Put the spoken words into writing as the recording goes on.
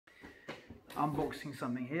unboxing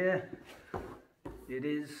something here. It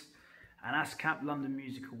is an ASCAP London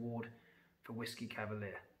Music Award for Whiskey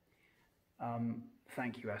Cavalier.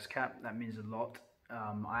 Thank you, ASCAP, that means a lot.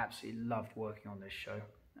 I absolutely loved working on this show.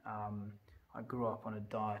 I grew up on a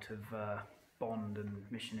diet of Bond and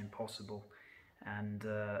Mission Impossible, and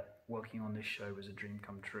working on this show was a dream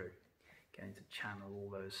come true, getting to channel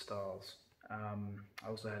all those stars. I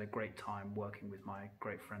also had a great time working with my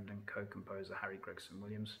great friend and co-composer Harry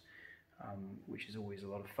Gregson-Williams, which is always a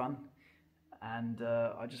lot of fun. And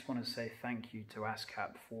I just want to say thank you to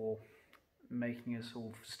ASCAP for making us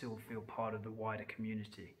all still feel part of the wider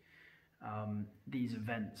community. These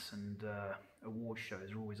events and award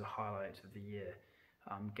shows are always a highlight of the year,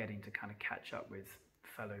 getting to kind of catch up with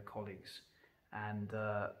fellow colleagues, and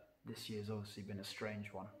this year's obviously been a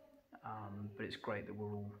strange one, but it's great that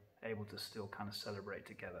we're all able to still kind of celebrate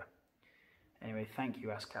together. Anyway, thank you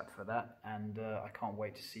ASCAP for that, and I can't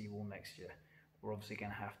wait to see you all next year. We're obviously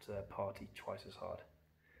going to have to party twice as hard.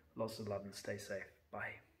 Lots of love and stay safe.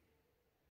 Bye.